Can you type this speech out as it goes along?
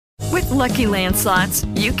Lucky Land Slots,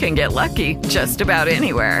 you can get lucky just about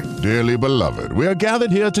anywhere. Dearly beloved, we are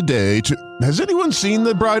gathered here today to... Has anyone seen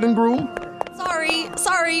the bride and groom?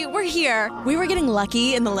 Sorry, we're here. We were getting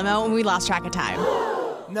lucky in the limo and we lost track of time.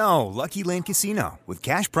 No, Lucky Land Casino, with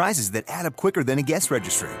cash prizes that add up quicker than a guest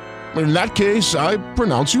registry. In that case, I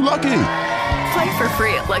pronounce you lucky. Play for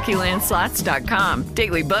free at LuckyLandSlots.com.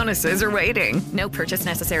 Daily bonuses are waiting. No purchase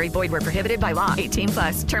necessary. Void where prohibited by law.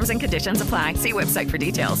 18+. Terms and conditions apply. See website for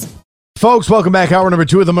details. Folks, welcome back. Hour number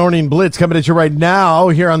 2 of the Morning Blitz coming at you right now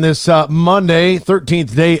here on this Monday,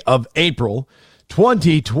 13th day of April,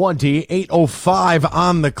 2020, 8:05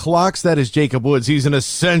 on the clocks. That is Jacob Woods. He's an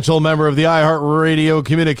essential member of the iHeartRadio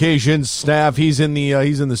communications staff. He's in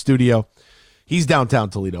the studio. He's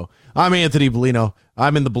downtown Toledo. I'm Anthony Bellino.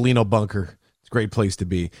 I'm in the Bellino bunker. It's a great place to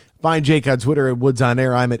be. Find Jake on Twitter at Woods on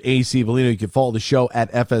Air. I'm at AC Bellino. You can follow the show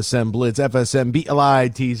at FSM Blitz, FSM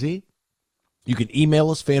BLITZ. You can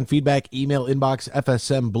email us, fan feedback, email inbox,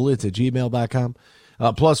 fsmblitz@gmail.com.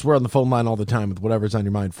 Plus, we're on the phone line all the time with whatever's on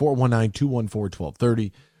your mind.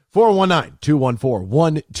 419-214-1230,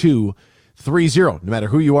 419-214-1230. No matter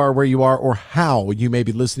who you are, where you are, or how you may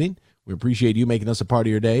be listening, we appreciate you making us a part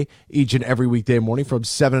of your day each and every weekday morning from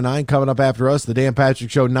 7 to 9. Coming up after us, the Dan Patrick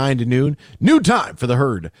Show, 9 to noon. New time for The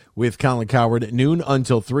Herd with Colin Cowherd at noon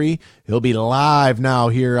until 3. He'll be live now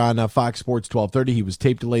here on Fox Sports 1230. He was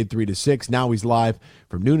tape delayed 3 to 6. Now he's live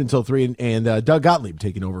from noon until 3. And Doug Gottlieb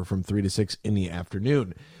taking over from 3 to 6 in the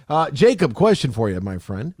afternoon. Jacob, question for you, my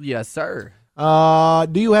friend. Yes, sir.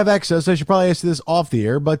 Do you have access? I should probably ask you this off the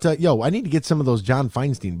air, but I need to get some of those John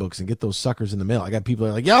Feinstein books and get those suckers in the mail. I got people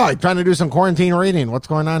that are like, I'm trying to do some quarantine reading. What's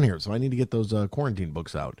going on here? So I need to get those quarantine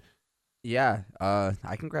books out. Yeah,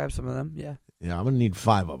 I can grab some of them. Yeah. Yeah, I'm going to need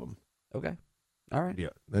 5 of them. Okay. All right. Yeah,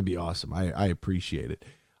 that'd be awesome. I appreciate it.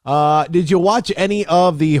 Did you watch any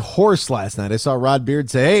of the horse last night? I saw Rod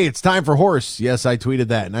Beard say, hey, it's time for horse. Yes, I tweeted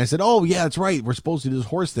that. And I said, oh, yeah, that's right. We're supposed to do this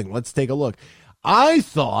horse thing. Let's take a look. I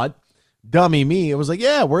thought, dummy me, it was like,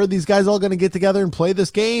 yeah, where are these guys all going to get together and play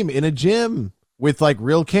this game? In a gym with like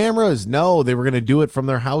real cameras? No, they were going to do it from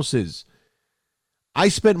their houses. I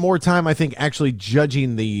spent more time, I think, actually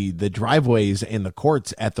judging the driveways and the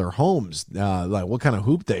courts at their homes, like what kind of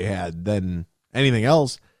hoop they had, than anything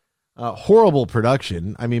else. Horrible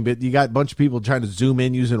production. I mean, but you got a bunch of people trying to zoom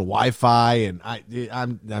in using Wi-Fi, and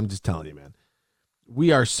I'm just telling you, man,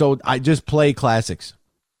 I just play classics.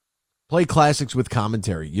 Play classics with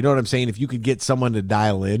commentary. You know what I'm saying? If you could get someone to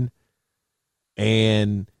dial in,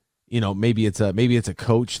 and maybe it's a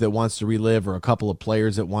coach that wants to relive, or a couple of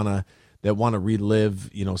players that want to relive,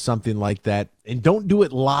 something like that. And don't do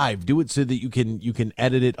it live. Do it so that you can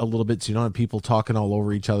edit it a little bit, so you don't have people talking all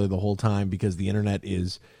over each other the whole time, because the internet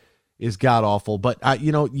is god awful. But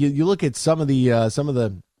you look at some of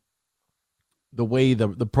the way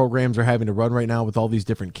the programs are having to run right now with all these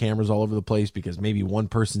different cameras all over the place, because maybe one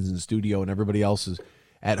person's in the studio and everybody else is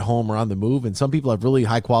at home or on the move. And some people have really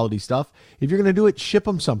high quality stuff. If you're going to do it, ship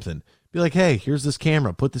them something. Be like, hey, here's this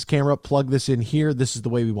camera. Put this camera up, plug this in here. This is the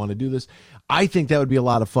way we want to do this. I think that would be a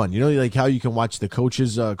lot of fun. Like how you can watch the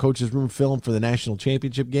coaches room film for the national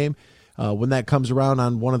championship game. When that comes around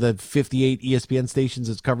on one of the 58 ESPN stations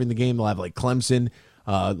that's covering the game, they'll have like Clemson.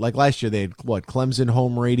 Like last year, they had Clemson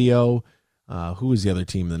home radio. Who was the other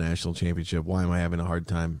team in the national championship? Why am I having a hard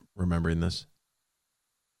time remembering this?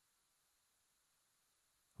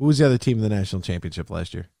 Who was the other team in the national championship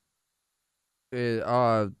last year?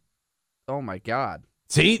 Oh my God.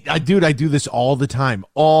 See, I do this all the time.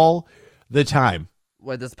 All the time.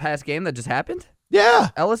 What, this past game that just happened? Yeah.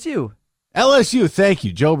 LSU, thank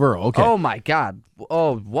you, Joe Burrow. Okay. Oh my God.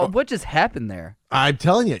 Oh, what just happened there? I'm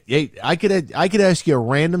telling you, I could ask you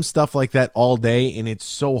random stuff like that all day, and it's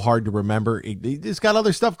so hard to remember. It's got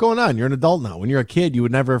other stuff going on. You're an adult now. When you're a kid, you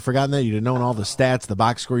would never have forgotten that. You'd have known all the stats, the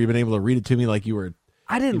box score. You've been able to read it to me like you were.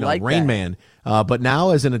 I didn't like Rain that. Man. But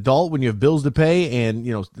now, as an adult, when you have bills to pay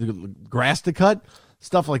and grass to cut,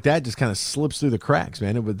 stuff like that just kind of slips through the cracks,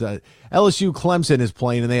 man. LSU Clemson is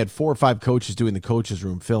playing, and they had 4 or 5 coaches doing the coaches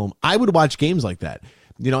room film. I would watch games like that.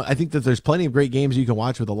 I think that there's plenty of great games you can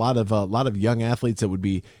watch with a lot of young athletes that would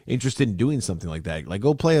be interested in doing something like that. Like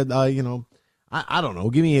go play I don't know,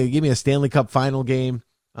 give me a Stanley Cup final game,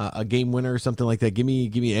 a game winner or something like that. Give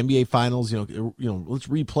me NBA finals. Let's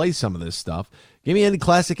replay some of this stuff. Give me any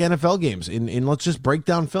classic NFL games, and let's just break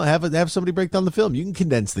down film. Have somebody break down the film. You can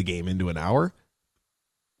condense the game into an hour.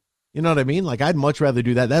 You know what I mean? Like, I'd much rather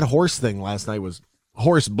do that. That horse thing last night was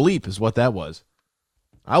horse bleep is what that was.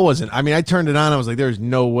 I turned it on. I was like, there's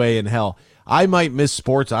no way in hell. I might miss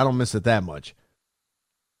sports. I don't miss it that much.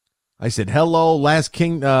 I said, hello, Last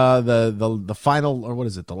King, the final, or what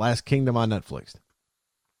is it? The Last Kingdom on Netflix.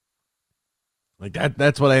 Like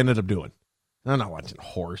that's what I ended up doing. I'm not watching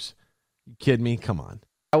horse. You kidding me? Come on.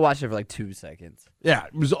 I watched it for like 2 seconds. Yeah,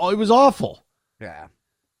 it was awful. Yeah.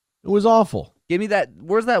 It was awful. Give me that.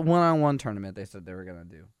 Where's that one-on-one tournament they said they were going to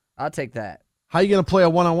do? I'll take that. How you going to play a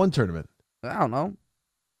one-on-one tournament? I don't know.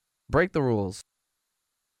 Break the rules.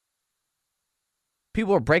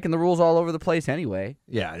 People are breaking the rules all over the place anyway.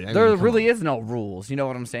 Yeah. I mean, there come really on. is no rules. You know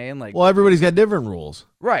what I'm saying? Like, Well, everybody's got different rules.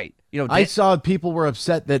 right. You know, I saw people were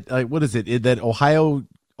upset that, what is it, that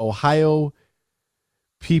Ohio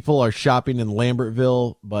people are shopping in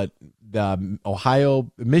Lambertville, but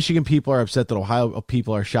Michigan people are upset that Ohio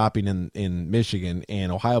people are shopping in Michigan,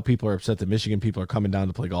 and Ohio people are upset that Michigan people are coming down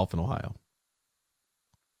to play golf in Ohio.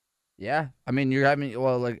 yeah. I mean,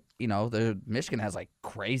 Michigan has like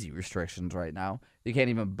crazy restrictions right now. You can't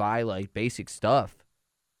even buy like basic stuff.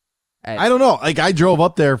 I don't know. Like I drove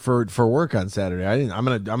up there for work on Saturday. I'm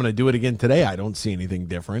gonna do it again today. I don't see anything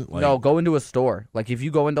different. Like, no, go into a store. Like if you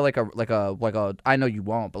go into like a I know you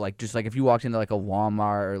won't, but like just like if you walked into like a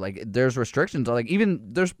Walmart or like there's restrictions. Like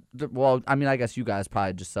even I guess you guys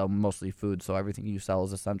probably just sell mostly food, so everything you sell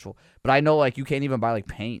is essential. But I know like you can't even buy like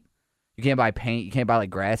paint. You can't buy paint. You can't buy like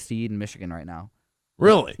grass seed in Michigan right now.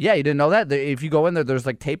 Really? Yeah, you didn't know that? If you go in there, there's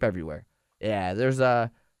like tape everywhere. Yeah, it's a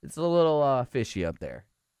little fishy up there.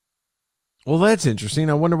 Well, that's interesting.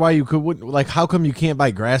 I wonder why you could. Like, how come you can't buy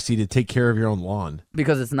grass seed to take care of your own lawn?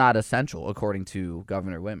 Because it's not essential, according to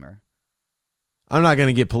Governor Whitmer. I'm not going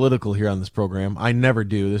to get political here on this program. I never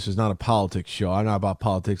do. This is not a politics show. I'm not about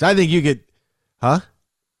politics. I think you get, huh?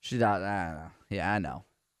 She's not. I don't know. Yeah, I know.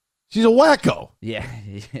 She's a wacko. Yeah.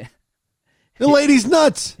 The lady's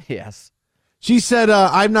nuts. Yes. She said,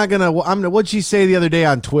 what'd she say the other day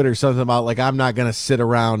on Twitter? Something about, like, I'm not going to sit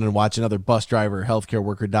around and watch another bus driver or healthcare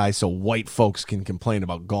worker die so white folks can complain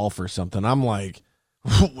about golf or something. I'm like,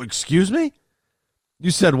 excuse me?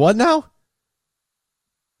 You said what now?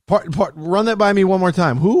 Run that by me one more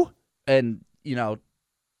time. Who? And,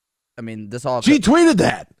 this all. She tweeted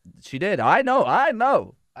that. She did. I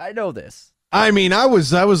know this. I mean, I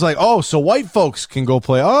was like, oh, so white folks can go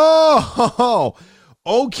play. Oh,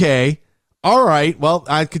 okay. All right. Well,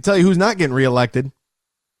 I could tell you who's not getting reelected.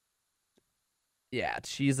 Yeah,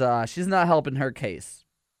 she's not helping her case.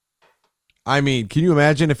 I mean, can you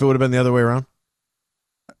imagine if it would have been the other way around?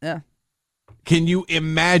 Yeah. Can you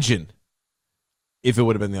imagine if it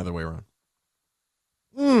would have been the other way around?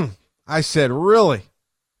 I said, really?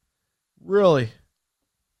 Really?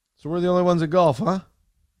 So we're the only ones at golf, huh?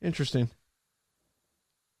 Interesting.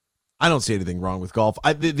 I don't see anything wrong with golf.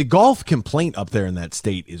 The golf complaint up there in that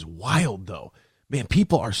state is wild, though. Man,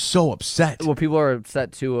 people are so upset. Well, people are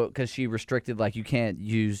upset, too, because she restricted, like, you can't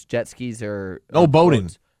use jet skis or no boating.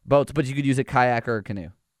 Boats, but you could use a kayak or a canoe.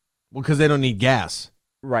 Well, because they don't need gas.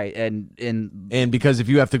 Right, and because if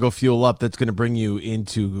you have to go fuel up, that's going to bring you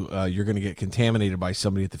into, you're going to get contaminated by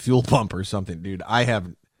somebody at the fuel pump or something, dude. Yeah,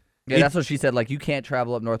 that's what she said. Like, you can't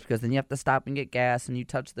travel up north because then you have to stop and get gas, and you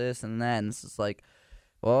touch this and that, and it's just like...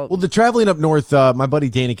 Well, the traveling up north, my buddy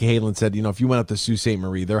Danny Cahalan said, if you went up to Sault Ste.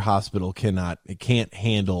 Marie, their hospital can't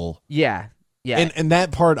handle. Yeah. And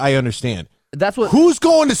that part I understand. That's what. Who's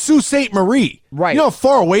going to Sault Ste. Marie? Right. You know how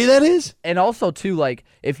far away that is? And also, too, like,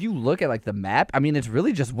 if you look at, like, the map, I mean, it's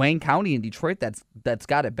really just Wayne County and Detroit that's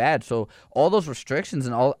got it bad. So all those restrictions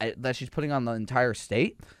and all that she's putting on the entire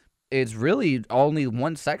state, it's really only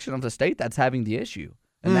one section of the state that's having the issue.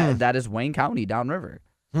 And that is Wayne County downriver.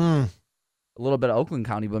 A little bit of Oakland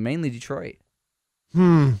County, but mainly Detroit.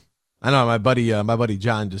 I know my buddy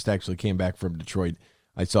John just actually came back from Detroit.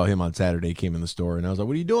 I saw him on Saturday. He came in the store, and I was like,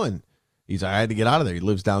 "What are you doing?" He's like, "I had to get out of there." He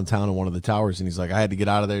lives downtown in one of the towers, and he's like, "I had to get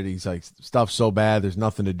out of there." He's like, "Stuff's so bad. There's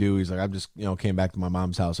nothing to do." He's like, "I'm just came back to my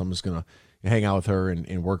mom's house. I'm just gonna hang out with her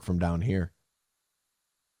and work from down here."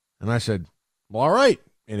 And I said, "Well, all right."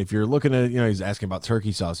 And if you're looking at, he's asking about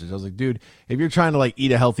turkey sausage. I was like, dude, if you're trying to like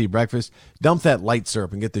eat a healthy breakfast, dump that light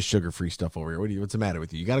syrup and get this sugar-free stuff over here. What's the matter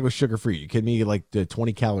with you? You got to go sugar-free. You kidding me? You like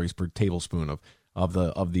 20 calories per tablespoon of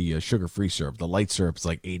the sugar-free syrup. The light syrup is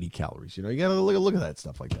like 80 calories. You got to look at that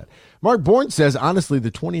stuff like that. Mark Bourne says, honestly,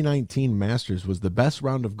 the 2019 Masters was the best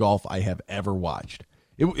round of golf I have ever watched.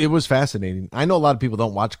 It was fascinating. I know a lot of people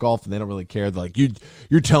don't watch golf and they don't really care. They're like,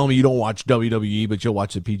 you're telling me you don't watch WWE, but you'll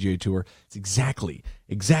watch the PGA Tour. It's exactly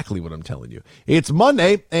what I'm telling you. It's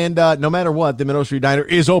Monday, and no matter what, the Minnow Street Diner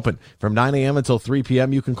is open from 9 a.m. until 3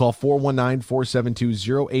 p.m. You can call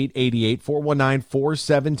 419-472-0888,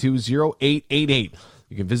 419-472-0888.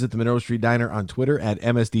 You can visit the Monroe Street Diner on Twitter at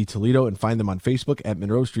MSD Toledo and find them on Facebook at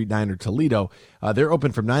Monroe Street Diner Toledo. They're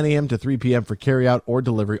open from 9 a.m. to 3 p.m. for carryout or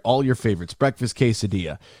delivery. All your favorites: breakfast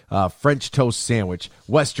quesadilla, French toast sandwich,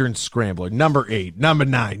 Western scrambler, number 8, number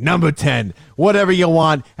 9, number 10, whatever you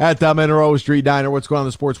want at the Monroe Street Diner. What's going on in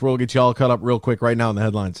the sports world? Get you all caught up real quick right now in the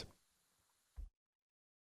headlines.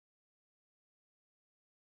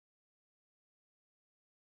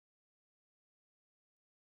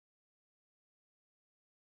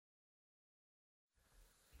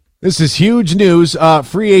 This is huge news.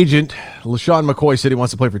 Free agent LaShawn McCoy said he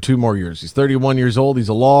wants to play for 2 more years. He's 31 years old. He's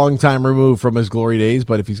a long time removed from his glory days,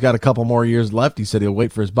 but if he's got a couple more years left, he said he'll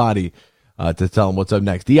wait for his body to tell him what's up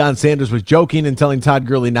next. Deion Sanders was joking and telling Todd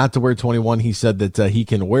Gurley not to wear 21. He said that he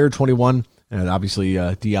can wear 21, and obviously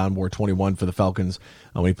Deion wore 21 for the Falcons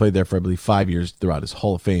when he played there for, I believe, 5 years throughout his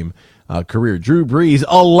Hall of Fame career. Drew Brees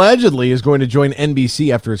allegedly is going to join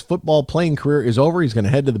NBC after his football playing career is over. He's going to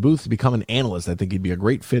head to the booth to become an analyst. I think he'd be a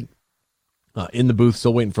great fit in the booth.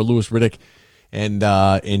 Still waiting for Louis Riddick and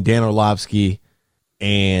Dan Orlovsky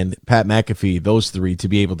and Pat McAfee, those 3, to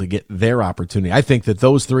be able to get their opportunity. I think that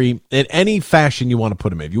those 3, in any fashion you want to put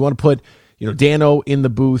them in, if you want to put Dano in the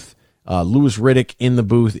booth, Louis Riddick in the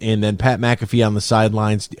booth, and then Pat McAfee on the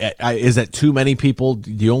sidelines. Is that too many people?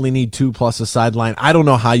 Do you only need 2 plus a sideline? I don't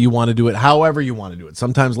know how you want to do it. However you want to do it.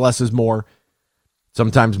 Sometimes less is more.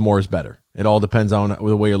 Sometimes more is better. It all depends on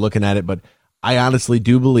the way you're looking at it. But I honestly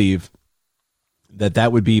do believe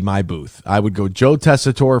that would be my booth. I would go Joe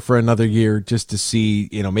Tessitore for another year just to see,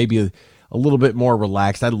 maybe a little bit more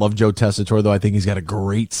relaxed. I love Joe Tessitore, though. I think he's got a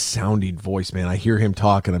great sounding voice, man. I hear him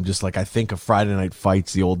talk, and I'm just like, I think of Friday Night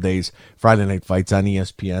Fights, the old days, Friday Night Fights on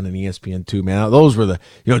ESPN and ESPN2, man. Those were the,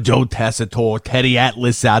 Joe Tessitore, Teddy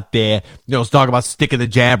Atlas out there, let's talk about sticking the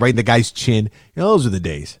jab right in the guy's chin. Those are the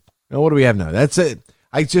days. What do we have now? That's it.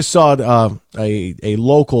 I just saw a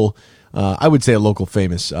local, I would say a local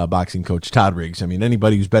famous boxing coach, Todd Riggs. I mean,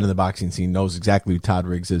 anybody who's been in the boxing scene knows exactly who Todd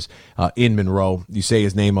Riggs is in Monroe. You say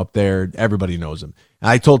his name up there, everybody knows him. And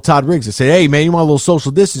I told Todd Riggs, I said, hey, man, you want a little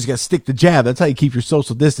social distance? You got to stick the jab. That's how you keep your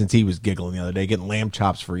social distance. He was giggling the other day, getting lamb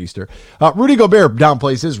chops for Easter. Rudy Gobert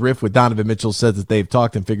downplays his riff with Donovan Mitchell, says that they've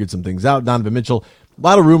talked and figured some things out. Donovan Mitchell, a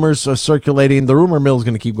lot of rumors circulating. The rumor mill is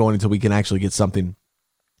going to keep going until we can actually get something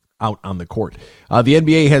out on the court. The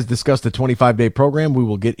NBA has discussed a 25-day program. We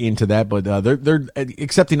will get into that, but they're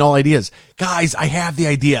accepting all ideas. Guys, I have the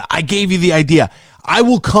idea. I gave you the idea. I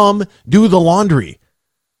will come do the laundry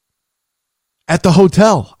at the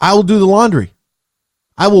hotel. I will do the laundry.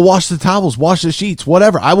 I will wash the towels, wash the sheets,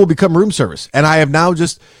 whatever. I will become room service. And I have now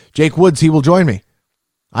Jake Woods, he will join me.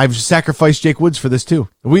 I've sacrificed Jake Woods for this too.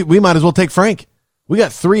 We might as well take Frank. We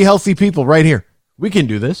got 3 healthy people right here. We can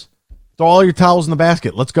do this. Throw all your towels in the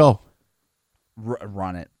basket. Let's go.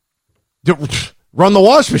 Run it. Run the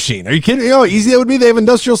wash machine. Are you kidding? How easy that would be. They have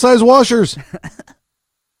industrial-sized washers.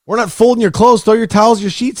 We're not folding your clothes. Throw your towels,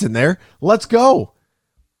 your sheets in there. Let's go.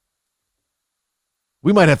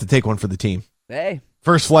 We might have to take one for the team. Hey.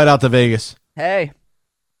 First flight out to Vegas. Hey.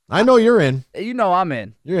 I know you're in. You know I'm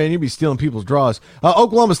in. You're in. You'd be stealing people's draws.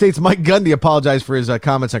 Oklahoma State's Mike Gundy apologized for his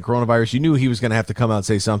comments on coronavirus. You knew he was going to have to come out and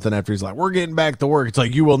say something after he's like, we're getting back to work. It's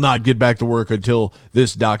like, you will not get back to work until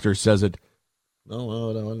this doctor says it. No,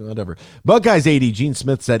 whatever. Buckeyes AD Gene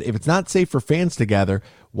Smith said, if it's not safe for fans to gather,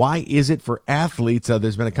 why is it for athletes?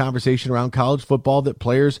 There's been a conversation around college football that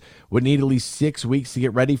players would need at least 6 weeks to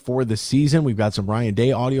get ready for the season. We've got some Ryan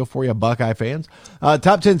Day audio for you, Buckeye fans.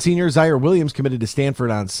 Top 10 senior Zaire Williams committed to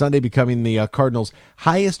Stanford on Sunday, becoming the Cardinals'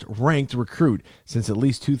 highest-ranked recruit since at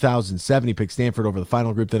least 2007. He picked Stanford over the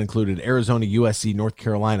final group that included Arizona, USC, North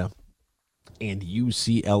Carolina, and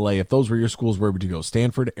UCLA. If those were your schools, where would you go?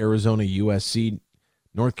 Stanford, Arizona, USC,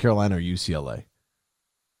 North Carolina, or UCLA?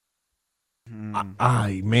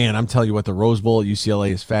 Man, I'm telling you what, the Rose Bowl at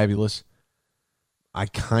UCLA is fabulous. I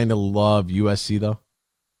kind of love USC, though.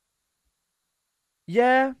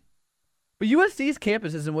 Yeah, but USC's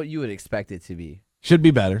campus isn't what you would expect it to be. Should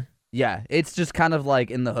be better. Yeah, it's just kind of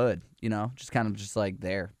like in the hood, just kind of just like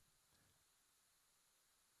there.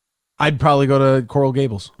 I'd probably go to Coral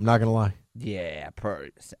Gables. I'm not going to lie. Yeah,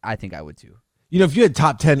 I think I would too. If you had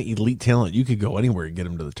top 10 elite talent, you could go anywhere and get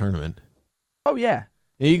them to the tournament. Oh, yeah.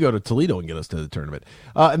 Yeah, you go to Toledo and get us to the tournament.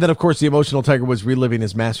 And then, of course, the emotional Tiger Woods reliving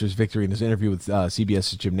his Masters victory in his interview with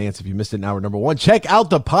CBS's Jim Nantz. If you missed it in hour number 1, check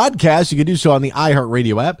out the podcast. You can do so on the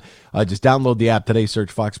iHeartRadio app. Just download the app today,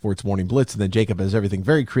 search Fox Sports Morning Blitz, and then Jacob has everything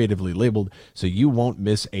very creatively labeled so you won't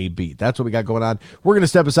miss a beat. That's what we got going on. We're going to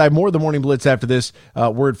step aside more of the Morning Blitz after this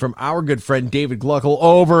word from our good friend David Gluckel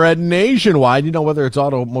over at Nationwide. Whether it's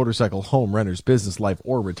auto, motorcycle, home, renters, business, life,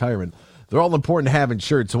 or retirement, They're all important to have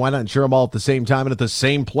insured, so why not insure them all at the same time and at the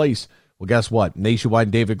same place? Well, guess what? Nationwide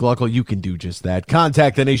and David Gluckle, you can do just that.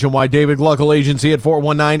 Contact the Nationwide David Gluckle Agency at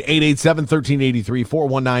 419-887-1383,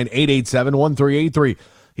 419-887-1383.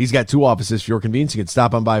 He's got 2 offices for your convenience. You can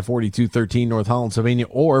stop on by 4213 North Holland, Sylvania,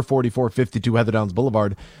 or 4452 Heather Downs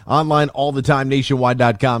Boulevard. Online all the time,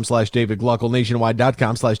 nationwide.com/David Gluckle,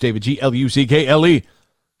 nationwide.com/David Gluckle.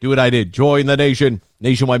 Do what I did. Join the nation.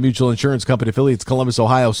 Nationwide Mutual Insurance Company affiliates, Columbus,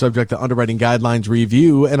 Ohio, subject to underwriting guidelines,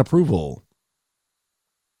 review, and approval.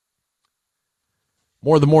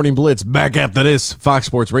 More of the Morning Blitz back after this. Fox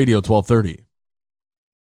Sports Radio 1230.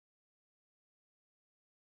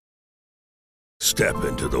 Step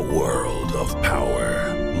into the world of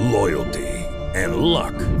power, loyalty, and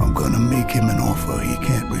luck. I'm gonna make him an offer he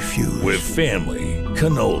can't refuse. With family,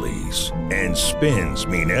 cannolis, and spins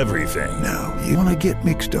mean everything. Now, you wanna get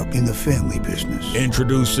mixed up in the family business.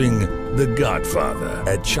 Introducing The Godfather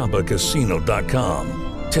at ChumbaCasino.com.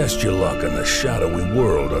 Test your luck in the shadowy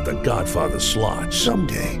world of The Godfather slot.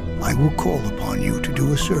 Someday, I will call upon you to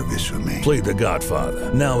do a service for me. Play The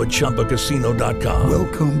Godfather now at ChumbaCasino.com.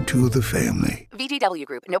 Welcome to the family. VGW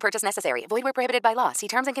Group. No purchase necessary. Void where prohibited by law. See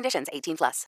terms and conditions. 18+.